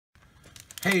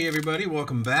Hey everybody,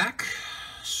 welcome back.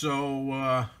 So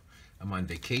I'm on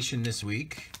vacation this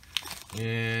week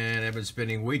and I've been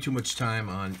spending way too much time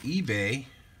on eBay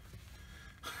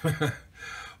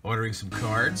ordering some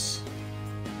cards.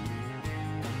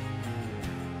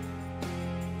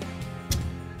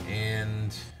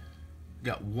 And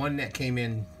got one that came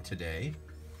in today,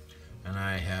 and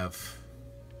I have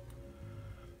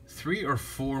 3 or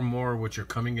 4 more which are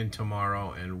coming in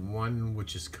tomorrow, and one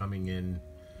which is coming in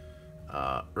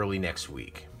early next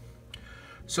week.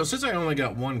 So since I only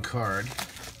got one card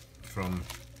from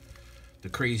the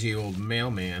crazy old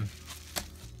mailman,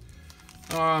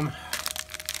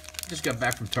 just got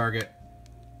back from Target,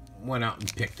 went out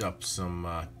and picked up some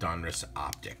Donruss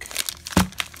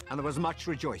OPTIC. And there was much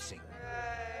rejoicing.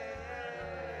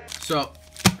 So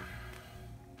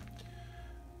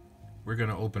we're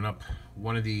gonna open up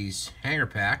one of these hanger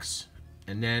packs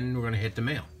and then we're gonna hit the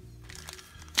mail.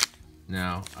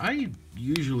 Now, I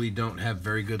usually don't have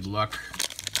very good luck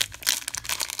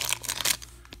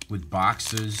with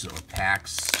boxes or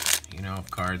packs, you know, of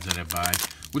cards that I buy,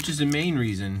 which is the main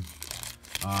reason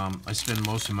I spend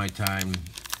most of my time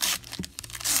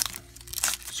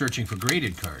searching for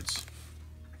graded cards.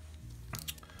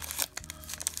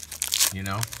 You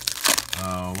know,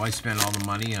 why spend all the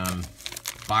money on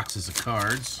boxes of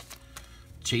cards,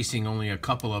 chasing only a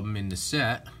couple of them in the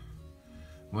set,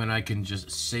 when I can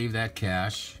just save that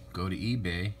cash, go to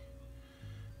eBay,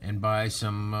 and buy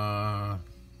some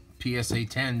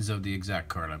PSA10s of the exact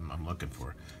card I'm looking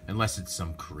for. Unless it's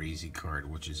some crazy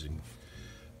card, which is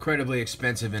incredibly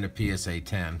expensive in a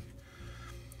PSA10.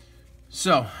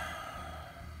 So,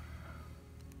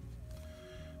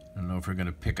 I don't know if we're going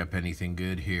to pick up anything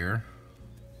good here.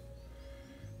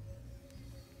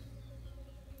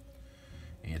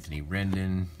 Anthony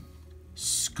Rendon,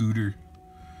 Scooter,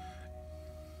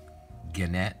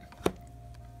 Gannett.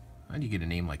 How do you get a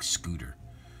name like Scooter?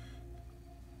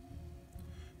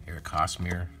 Eric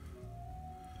Hosmer,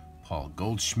 Paul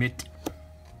Goldschmidt,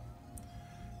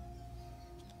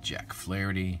 Jack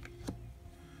Flaherty,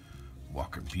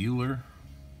 Walker Buehler.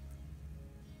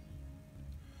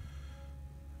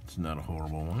 It's not a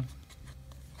horrible one.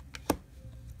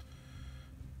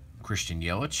 Christian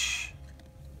Yelich.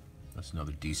 That's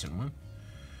another decent one.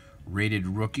 Rated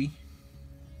rookie.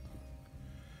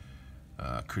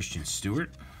 Christian Stewart.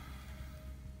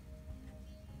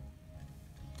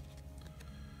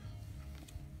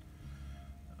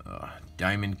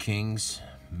 Diamond Kings,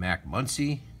 Mac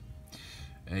Muncy.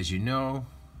 As you know,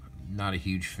 not a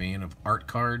huge fan of art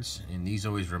cards, and these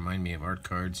always remind me of art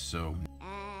cards, so.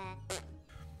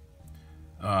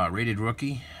 Rated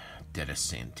rookie, Dennis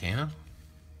Santana.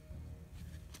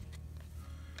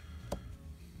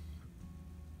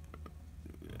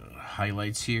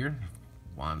 Highlights here,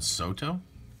 Juan Soto.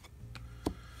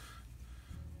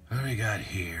 What do we got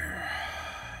here?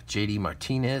 JD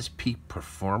Martinez, Peak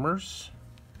Performers.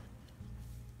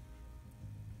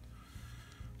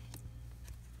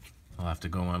 I'll have to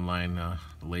go online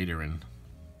later and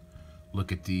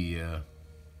look at the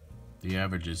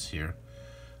averages here.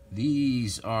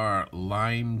 These are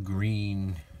lime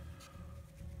green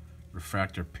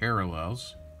refractor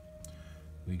parallels.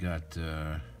 We got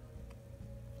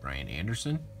Brian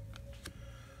Anderson,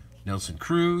 Nelson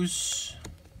Cruz.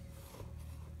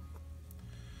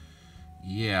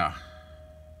 Yeah.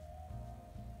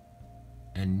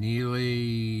 And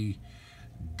Neely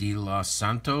De Los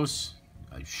Santos.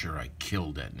 I'm sure I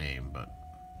killed that name, but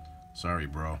sorry,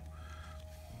 bro.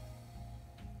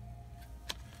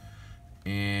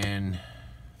 And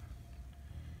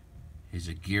here's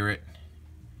a Garrett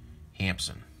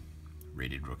Hampson,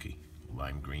 rated rookie,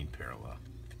 lime green parallel.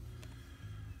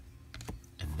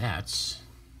 And that's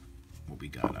what we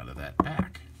got out of that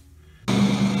pack.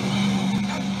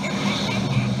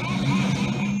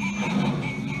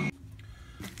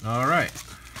 All right.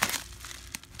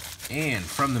 And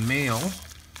from the mail,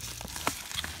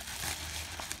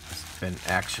 I've been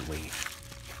actually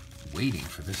waiting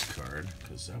for this card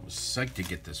because I was psyched to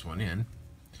get this one in.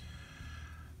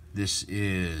 This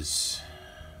is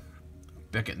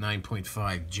Beckett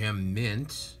 9.5 Gem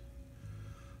Mint,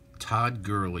 Todd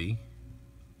Gurley,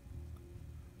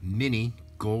 Mini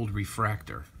Gold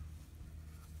Refractor.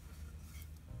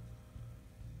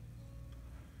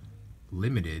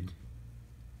 Limited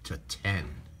to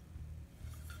 10.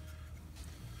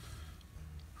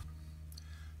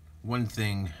 One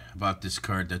thing about this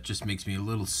card that just makes me a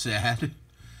little sad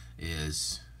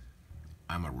is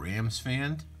I'm a Rams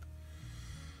fan,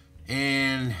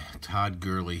 and Todd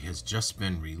Gurley has just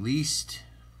been released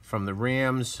from the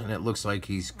Rams, and it looks like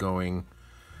he's going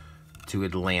to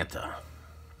Atlanta.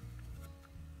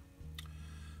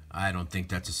 I don't think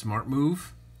that's a smart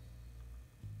move.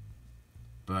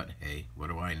 But hey, what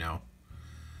do I know?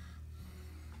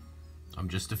 I'm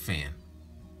just a fan.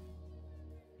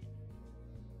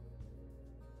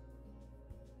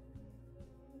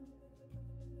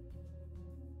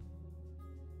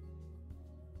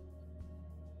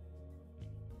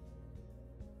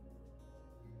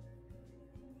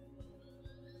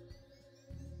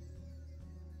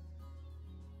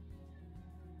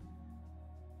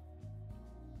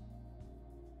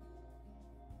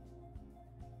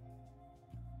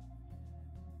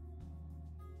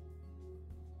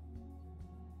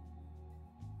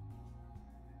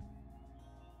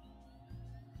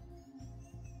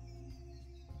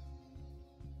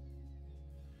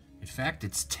 In fact,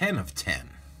 it's 10 of 10.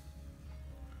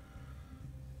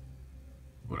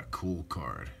 What a cool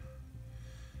card.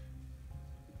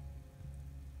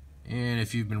 And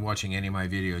if you've been watching any of my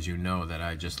videos, you know that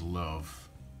I just love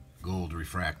gold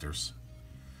refractors.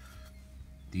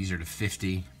 These are to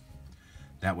 50.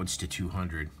 That one's to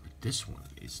 200. But this one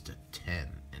is to 10.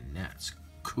 And that's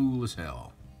cool as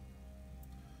hell.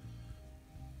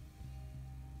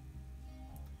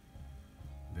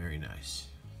 Very nice.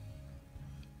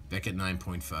 Beckett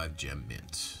 9.5 gem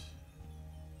mint.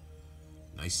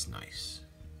 Nice, nice.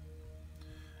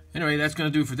 Anyway, that's going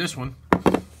to do for this one. I'm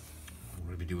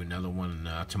going to be doing another one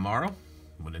tomorrow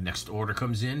when the next order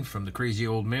comes in from the crazy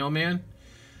old mailman.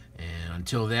 And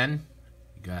until then,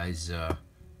 you guys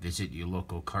visit your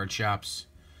local card shops.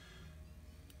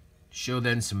 Show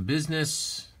them some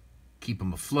business. Keep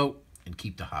them afloat and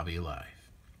keep the hobby alive.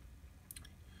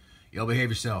 Y'all behave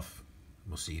yourself.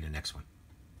 We'll see you in the next one.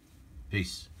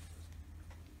 Peace.